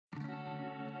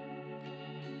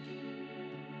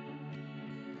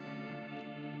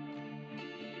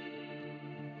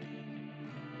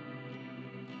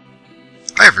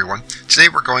Hi everyone, today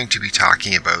we're going to be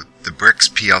talking about the BRX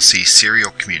PLC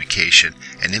serial communication,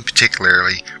 and in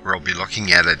particularly we'll be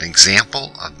looking at an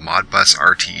example of Modbus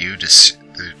RTU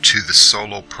to the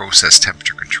Solo process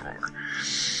temperature controller.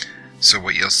 So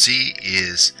what you'll see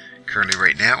is currently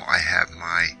right now I have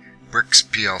my BRX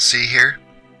PLC here,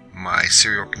 my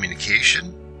serial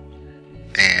communication,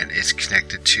 and it's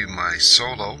connected to my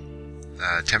Solo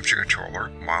temperature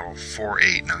controller model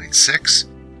 4896,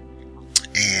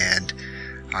 and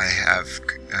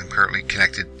I'm currently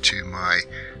connected to my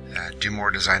Do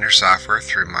More Designer software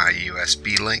through my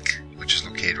USB link, which is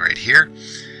located right here,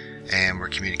 and we're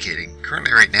communicating.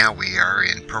 Currently right now we are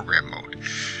in program mode.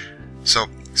 So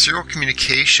serial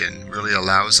communication really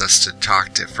allows us to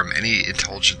talk from any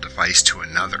intelligent device to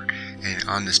another. And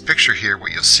on this picture here,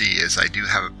 what you'll see is I do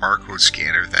have a barcode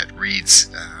scanner that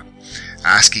reads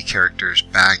ASCII characters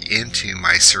back into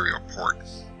my serial port.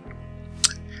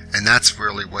 And that's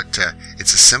really what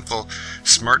it's a simple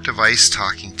smart device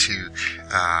talking to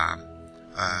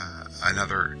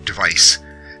another device,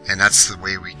 and that's the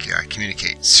way we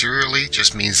communicate. Serially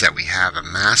just means that we have a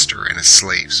master and a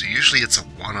slave, so usually it's a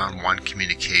one-on-one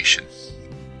communication.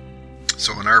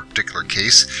 So in our particular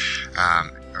case,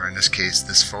 or in this case,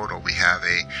 this photo, we have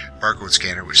a barcode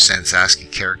scanner which sends ASCII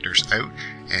characters out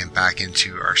and back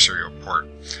into our serial port.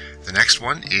 The next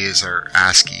one is our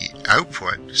ASCII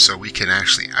output, so we can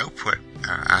actually output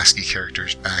ASCII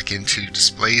characters back into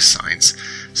display signs,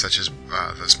 such as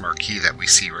this marquee that we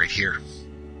see right here,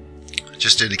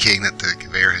 just indicating that the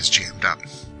conveyor has jammed up.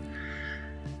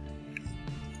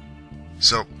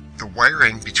 So the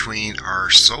wiring between our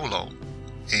Solo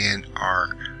and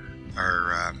our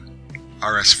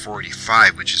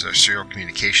RS485, which is our serial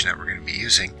communication that we're going to be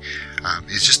using,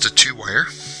 is just a 2-wire.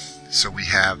 So we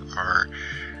have our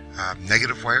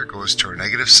negative wire goes to our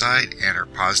negative side, and our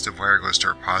positive wire goes to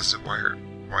our positive wire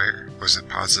goes to the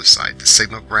positive side. The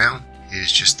signal ground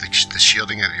is just the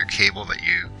shielding of your cable that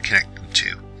you connect them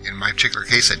to. In my particular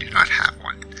case, I do not have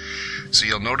one. So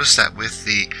you'll notice that with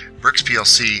the BRX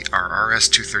PLC, our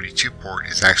RS232 port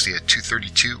is actually a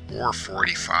 232 or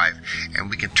 485, and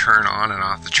we can turn on and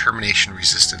off the termination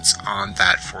resistance on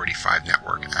that 485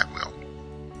 network at will.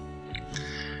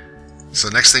 So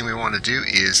the next thing we want to do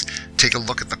is take a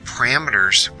look at the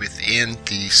parameters within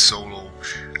the Solo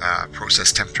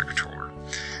process temperature controller.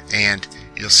 And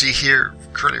you'll see here,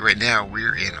 currently right now,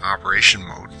 we're in operation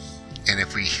mode. And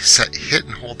if we hit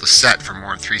and hold the set for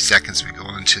more than 3 seconds, we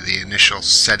go into the initial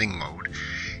setting mode,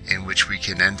 in which we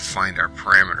can then find our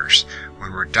parameters.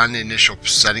 When we're done the initial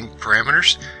setting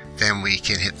parameters, then we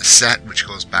can hit the set, which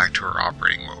goes back to our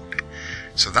operating mode.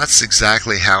 So that's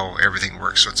exactly how everything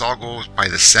works. So it's all goes by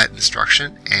the set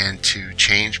instruction, and to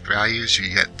change values,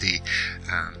 you get the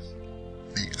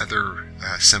other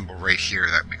symbol right here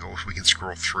that we can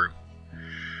scroll through.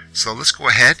 So let's go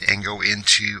ahead and go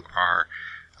into our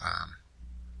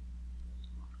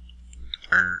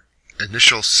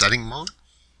initial setting mode.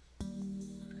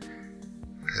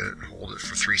 Hold it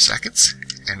for 3 seconds,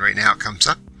 and right now it comes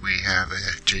up. We have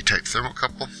a J-type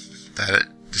thermocouple that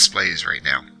it displays right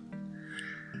now.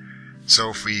 So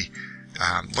if we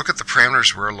look at the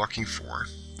parameters we're looking for,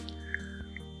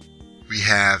 we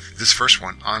have this first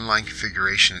one, online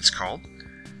configuration it's called,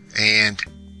 and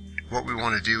what we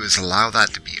want to do is allow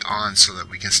that to be on so that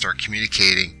we can start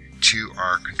communicating to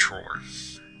our controller.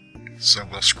 So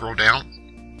we'll scroll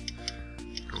down,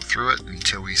 go through it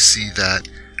until we see that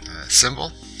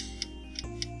symbol,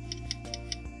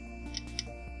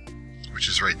 which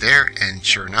is right there, and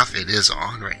sure enough it is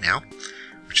on right now,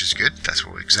 which is good. That's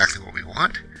exactly what we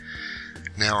want.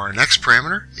 Now our next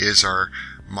parameter is our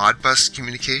Modbus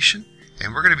communication,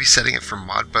 and we're going to be setting it for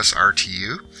Modbus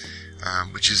RTU,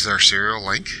 which is our serial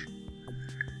link,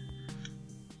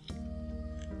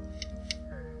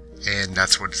 and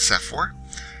that's what it's set for.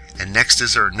 And next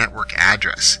is our network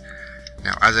address.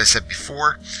 Now, as I said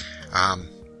before,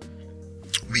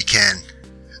 we can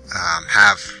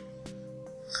have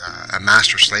a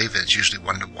master slave, and it's usually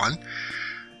 1-to-1.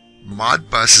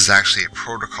 Modbus is actually a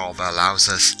protocol that allows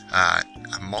us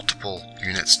multiple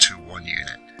units to 1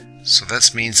 unit. So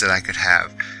this means that I could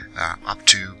have up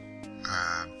to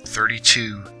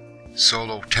 32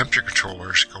 Solo temperature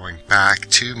controllers going back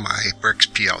to my BRX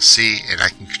PLC, and I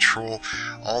can control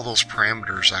all those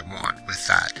parameters I want with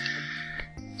that.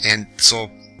 And so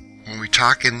when we're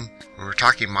talking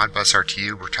Modbus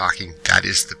RTU, we're talking that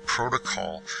is the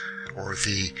protocol or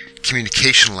the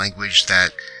communication language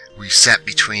that we set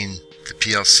between the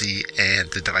PLC and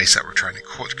the device that we're trying to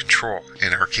control.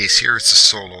 In our case here, it's a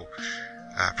Solo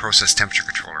process temperature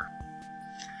controller.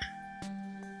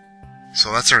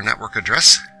 So that's our network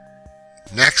address.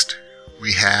 Next,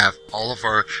 we have all of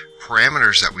our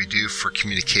parameters that we do for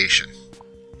communication.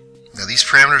 Now these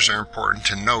parameters are important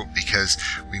to note because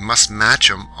we must match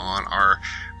them on our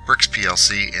BRX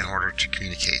PLC in order to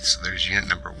communicate. So there's unit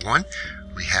number 1.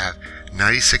 We have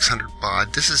 9600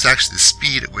 baud. This is actually the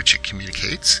speed at which it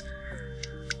communicates.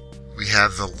 We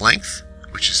have the length,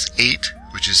 which is 8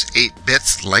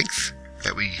 bits length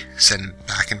that we send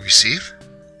back and receive.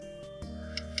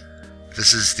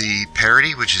 This is the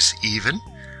parity, which is even.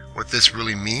 What this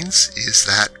really means is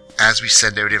that as we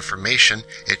send out information,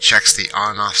 it checks the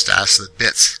on-off status of the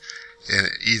bits, and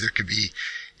it either could be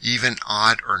even,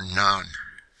 odd, or none.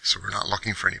 So we're not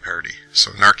looking for any parity.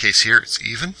 So in our case here, it's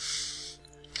even.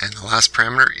 And the last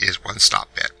parameter is 1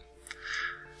 stop bit.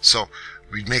 So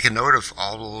we'd make a note of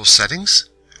all of those settings,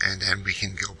 and then we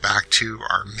can go back to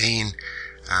our main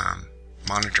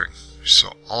monitoring.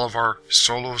 So all of our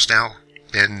solos now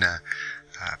been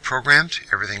programmed.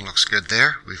 Everything looks good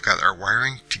there. We've got our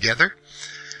wiring together.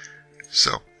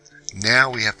 So now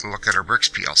we have to look at our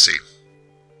BRX PLC.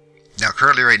 Now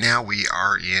currently right now we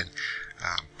are in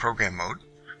program mode.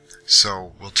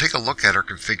 So we'll take a look at our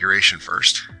configuration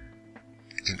first.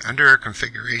 And under our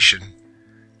configuration,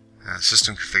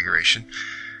 system configuration,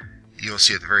 you'll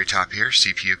see at the very top here,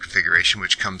 CPU configuration,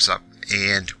 which comes up,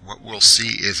 and what we'll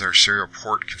see is our serial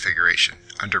port configuration.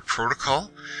 Under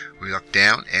protocol, we look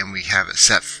down and we have it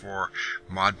set for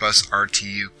Modbus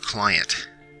RTU client.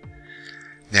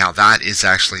 Now that is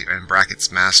actually in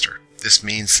brackets master. This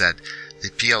means that the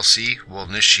PLC will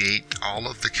initiate all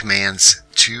of the commands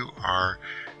to our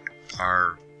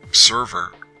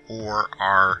server or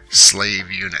our slave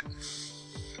unit.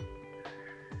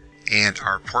 And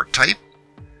our port type,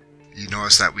 you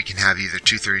notice that we can have either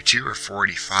 232 or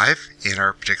 485. In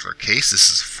our particular case, this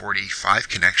is a 485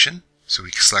 connection. So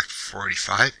we select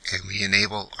 485 and we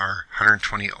enable our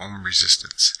 120 ohm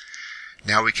resistance.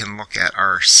 Now we can look at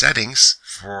our settings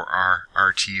for our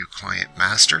RTU client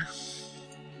master.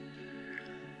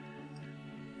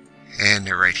 And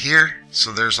they're right here.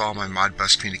 So there's all my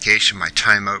Modbus communication, my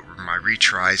timeout, my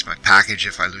retries, my package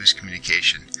if I lose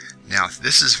communication. Now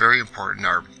this is very important,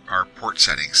 our port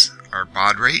settings. Our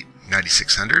baud rate,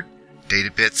 9600,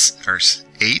 data bits are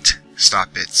 8,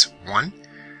 stop bits 1,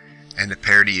 and the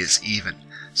parity is even.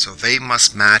 So they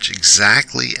must match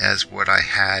exactly as what I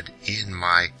had in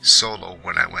my solo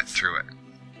when I went through it.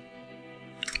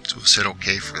 So we'll set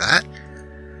OK for that,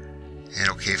 and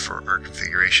OK for our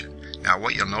configuration. Now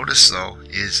what you'll notice though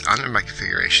is under my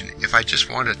configuration, if I just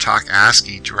want to talk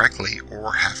ASCII directly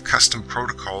or have custom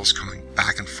protocols coming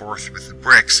back and forth with the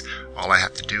BRX, all I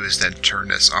have to do is then turn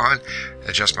this on,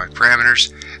 adjust my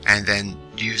parameters, and then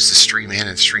use the stream in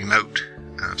and stream out.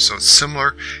 So it's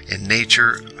similar in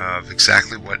nature of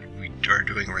exactly what we are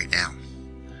doing right now.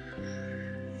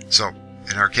 So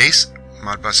in our case,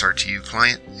 Modbus RTU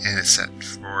client, and it's set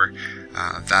for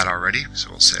that already, so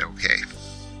we'll say OK.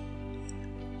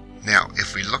 Now,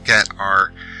 if we look at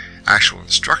our actual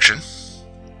instruction,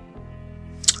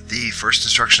 the first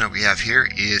instruction that we have here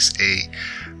is a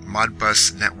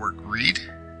Modbus Network Read,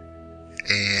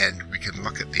 and we can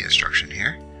look at the instruction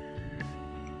here.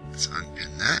 Let's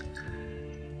unpin that.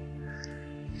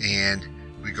 And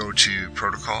we go to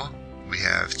protocol. We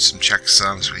have some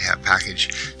checksums, we have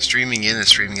package streaming in and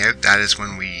streaming out. That is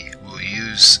when we will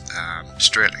use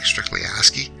strictly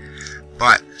ASCII.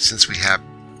 But since we have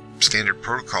standard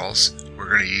protocols, we're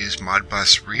going to use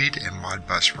Modbus Read and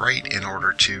Modbus Write in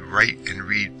order to write and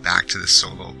read back to the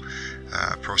solo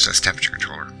process temperature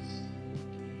controller.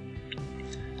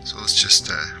 So let's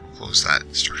just close that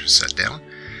instruction set down.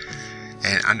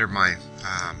 And under my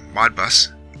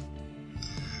Modbus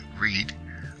Read,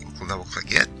 we'll double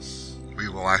click it. We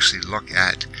will actually look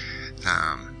at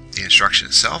the instruction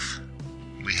itself.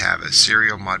 We have a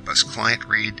serial Modbus client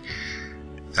read.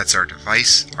 That's our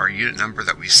device. Our unit number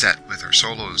that we set with our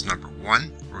solo is number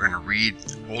 1. We're going to read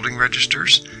holding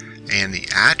registers, and the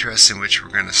address in which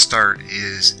we're going to start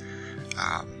is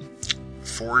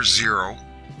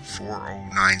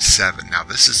 404097. Now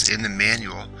this is in the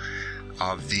manual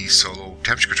of the solo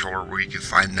temperature controller, where you can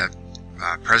find the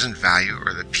present value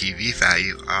or the PV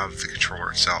value of the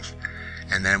controller itself.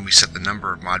 And then we set the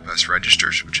number of Modbus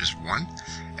registers, which is 1.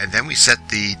 And then we set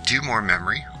the do more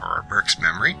memory, or our BRX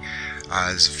memory,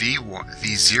 as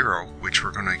V0, which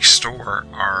we're going to store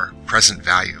our present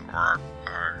value, or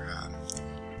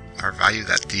our value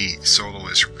that the solo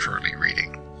is currently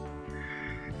reading.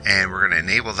 And we're going to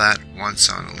enable that once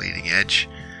on the leading edge.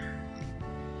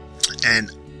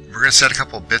 And we're going to set a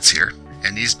couple of bits here.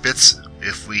 And these bits,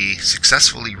 if we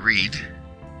successfully read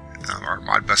our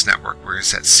Modbus network, we're going to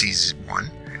set C1.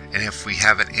 And if we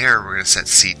have an error, we're going to set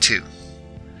C2.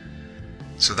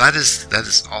 So that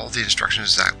is all the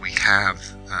instructions that we have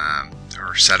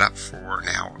are set up for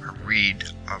now a read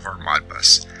of our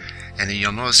Modbus. And then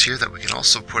you'll notice here that we can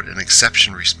also put an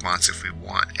exception response if we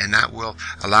want, and that will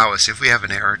allow us, if we have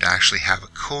an error, to actually have a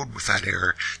code with that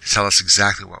error to tell us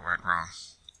exactly what went wrong.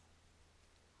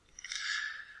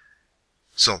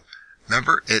 So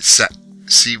remember, it's set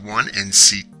C1 and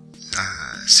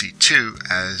C2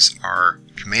 as our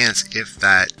commands if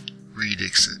that read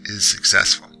is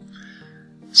successful.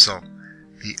 So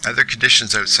the other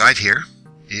conditions outside here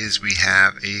is we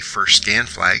have a first scan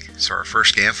flag. So our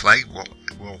first scan flag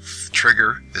will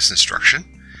trigger this instruction,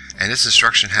 and this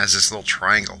instruction has this little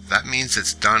triangle. That means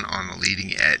it's done on the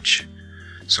leading edge.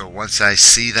 So once I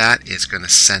see that, it's going to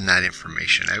send that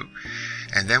information out.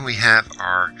 And then we have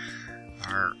our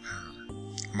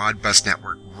Modbus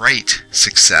Network Write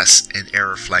success and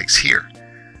error flags here.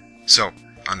 So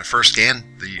on the first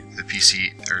scan, the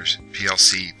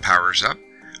PLC powers up.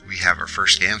 We have our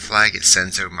first scan flag. It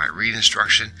sends out my read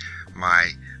instruction.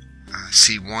 My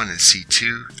C1 and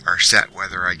C2 are set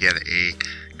whether I get a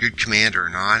good command or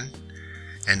not,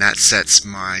 and that sets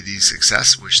my the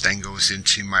success, which then goes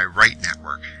into my write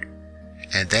network.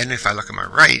 And then if I look at my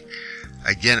write,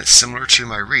 again it's similar to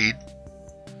my read,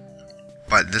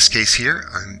 but in this case here,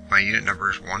 my unit number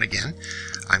is 1 again.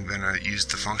 I'm going to use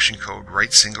the function code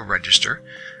write single register.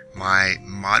 My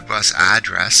Modbus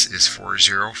address is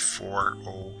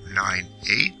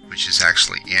 404098, which is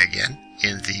actually, again,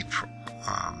 in the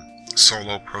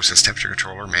Solo Process Temperature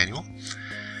Controller manual.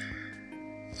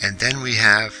 And then we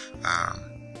have,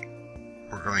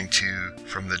 we're going to,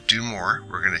 from the do more,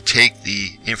 we're going to take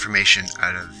the information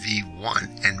out of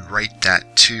V1 and write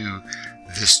that to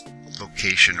this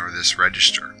location or this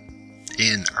register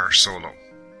in our Solo,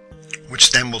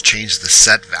 which then will change the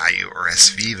set value or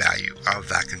SV value of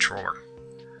that controller.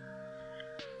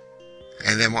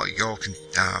 And then what we go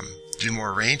do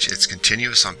more range, it's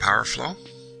continuous on power flow.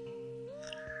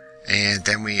 And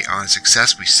then on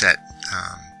success we set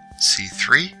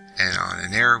C3, and on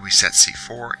an error we set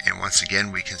C4, and once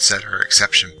again we can set our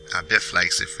exception bit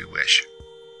flags if we wish.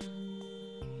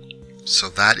 So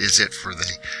that is it for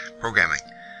the programming.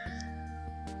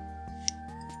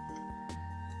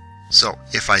 So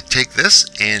if I take this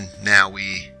and now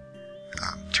we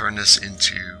turn this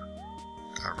into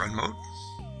run mode,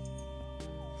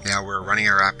 now we're running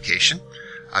our application.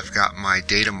 I've got my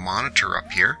data monitor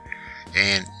up here,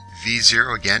 and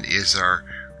V0 again is our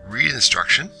read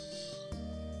instruction.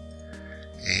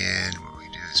 And what we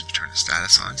do is we turn the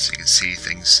status on so you can see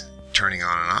things turning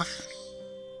on and off.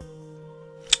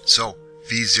 So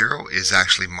V0 is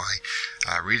actually my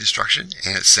read instruction,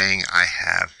 and it's saying I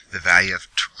have the value of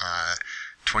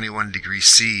 21 degrees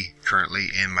C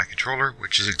currently in my controller,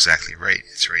 which is exactly right.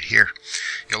 It's right here.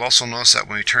 You'll also notice that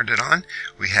when we turned it on,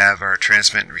 we have our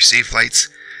transmit and receive lights.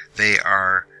 They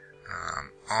are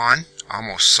on,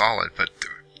 almost solid, but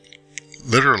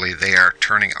literally they are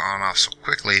turning on and off so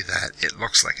quickly that it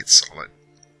looks like it's solid.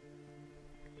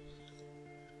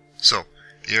 So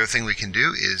the other thing we can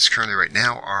do is currently right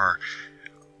now our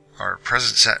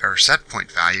present set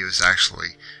point value is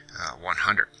actually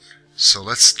 100. So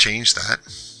let's change that,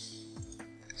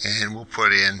 and we'll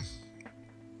put in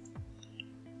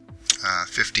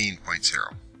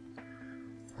 15.0.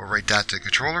 We'll write that to the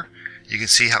controller. You can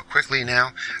see how quickly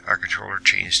now our controller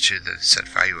changed to the set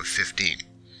value of 15.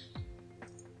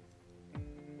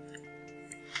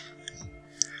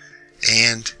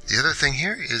 And the other thing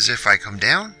here is if I come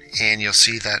down, and you'll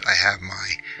see that I have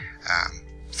my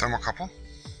thermocouple.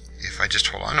 If I just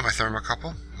hold on to my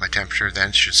thermocouple, my temperature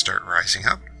then should start rising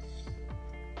up.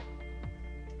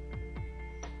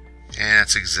 And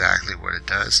that's exactly what it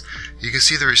does. You can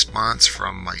see the response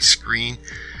from my screen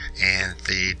and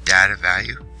the data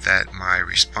value that my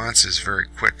response is very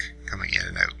quick coming in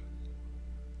and out.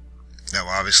 Now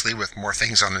obviously with more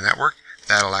things on the network,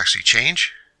 that'll actually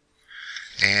change,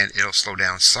 and it'll slow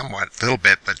down somewhat, a little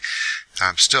bit, but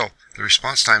still the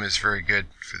response time is very good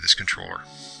for this controller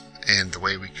and the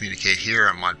way we communicate here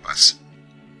on Modbus.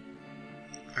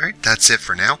 Alright, that's it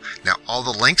for now. Now all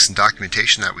the links and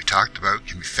documentation that we talked about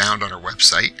can be found on our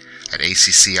website at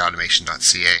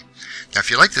accautomation.ca. Now if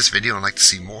you like this video and like to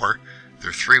see more, there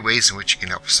are 3 ways in which you can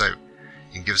help us out.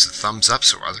 You can give us a thumbs up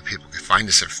so other people can find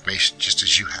this information just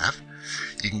as you have.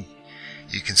 You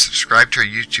can subscribe to our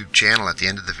YouTube channel at the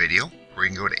end of the video, or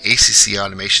you can go to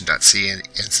accautomation.ca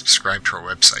and subscribe to our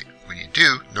website. When you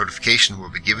do, notification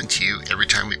will be given to you every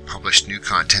time we publish new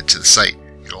content to the site.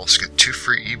 You'll also get 2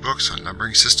 free ebooks on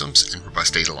numbering systems and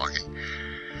robust data logging.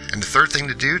 And the third thing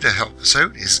to do to help us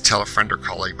out is to tell a friend or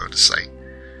colleague about the site.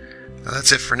 Now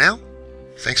that's it for now.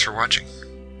 Thanks for watching.